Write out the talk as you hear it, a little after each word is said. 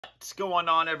What's going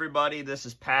on, everybody? This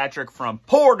is Patrick from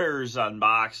Porter's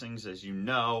Unboxings, as you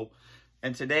know.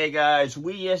 And today, guys,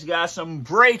 we just got some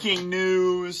breaking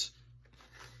news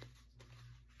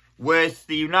with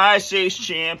the United States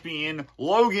Champion,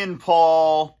 Logan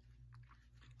Paul.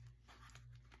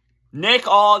 Nick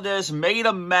Aldis made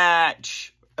a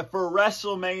match for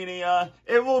WrestleMania.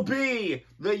 It will be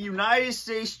the United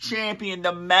States Champion,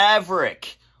 the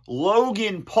Maverick,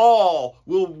 Logan Paul,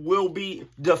 will be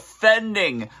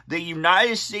defending the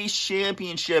United States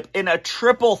Championship in a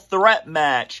triple threat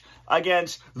match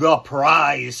against the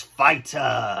prize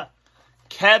fighter,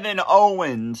 Kevin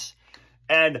Owens,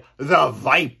 and the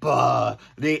Viper,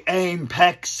 the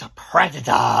Apex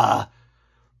Predator,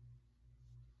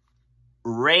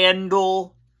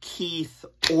 Randall Keith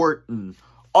Orton.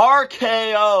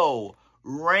 RKO,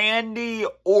 Randy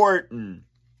Orton.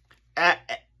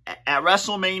 At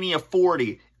WrestleMania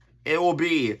 40, it will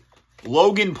be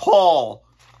Logan Paul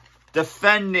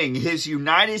defending his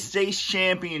United States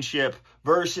Championship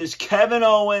versus Kevin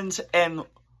Owens and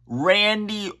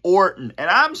Randy Orton. And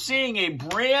I'm seeing a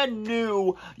brand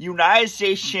new United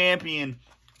States Champion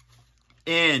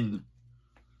in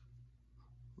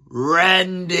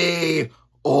Randy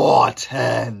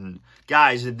Orton.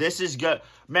 Guys, this is good.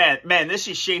 Man, this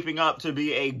is shaping up to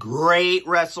be a great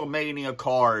WrestleMania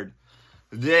card.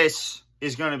 This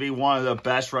is going to be one of the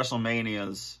best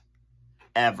WrestleManias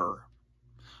ever.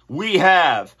 We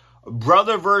have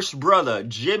brother versus brother,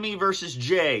 Jimmy versus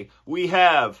Jay. We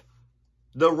have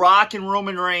The Rock and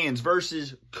Roman Reigns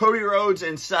versus Cody Rhodes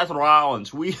and Seth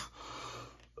Rollins. We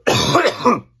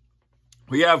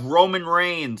have Roman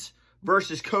Reigns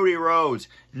versus Cody Rhodes,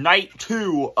 night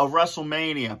 2 of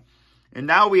WrestleMania. And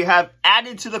now we have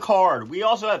added to the card, we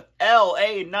also have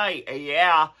LA Knight,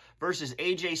 versus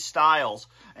AJ Styles.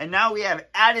 And now we have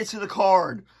added to the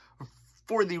card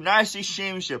for the United States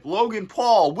Championship, Logan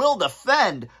Paul will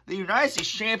defend the United States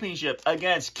Championship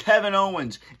against Kevin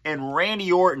Owens and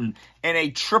Randy Orton in a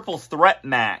triple threat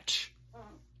match.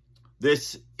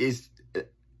 This is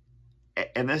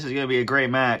going to be a great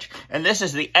match. And this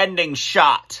is the ending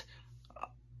shot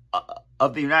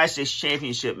of the United States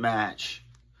Championship match.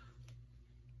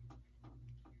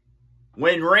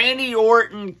 When Randy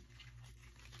Orton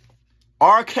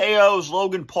RKO's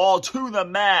Logan Paul to the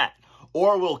mat,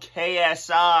 or will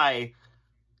KSI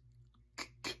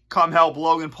come help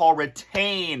Logan Paul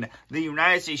retain the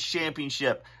United States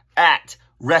Championship at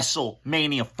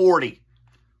WrestleMania 40?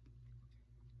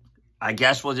 I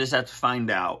guess we'll just have to find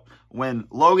out when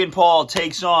Logan Paul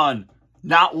takes on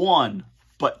not one,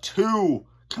 but 2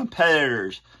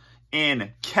 competitors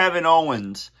in Kevin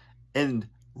Owens and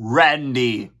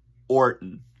Randy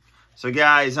Orton. So,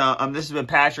 guys, this has been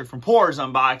Patrick from Porter's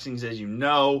Unboxings, as you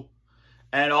know.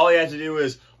 And all you have to do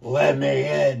is let me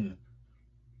in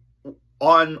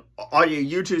on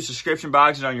your YouTube subscription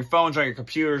boxes, on your phones, on your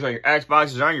computers, on your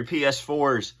Xboxes, on your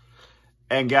PS4s.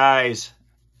 And, guys,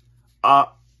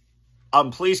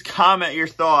 please comment your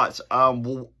thoughts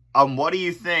on what do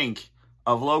you think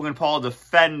of Logan Paul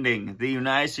defending the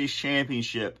United States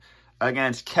Championship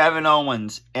against Kevin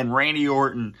Owens and Randy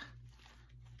Orton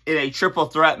in a triple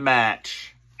threat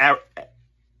match at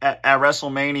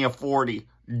WrestleMania 40.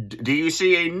 Do you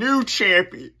see a new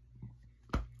champion?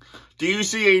 Do you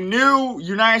see a new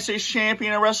United States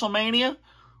champion at WrestleMania?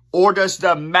 Or does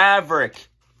the Maverick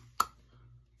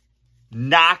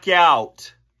knock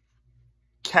out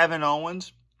Kevin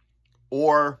Owens?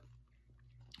 Or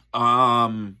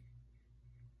the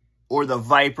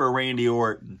Viper Randy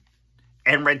Orton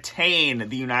and retain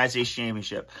the United States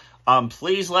Championship?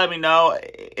 Please let me know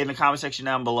in the comment section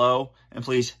down below. And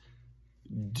please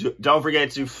don't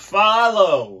forget to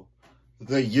follow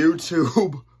the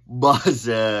YouTube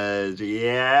buzzes.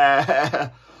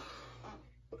 Yeah.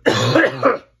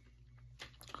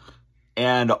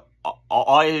 And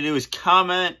all you have to do is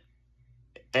comment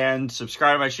and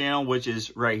subscribe to my channel, which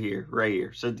is right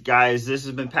here. So, guys, this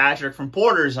has been Patrick from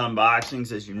Porter's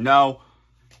Unboxings, as you know.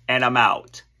 And I'm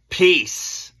out.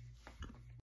 Peace.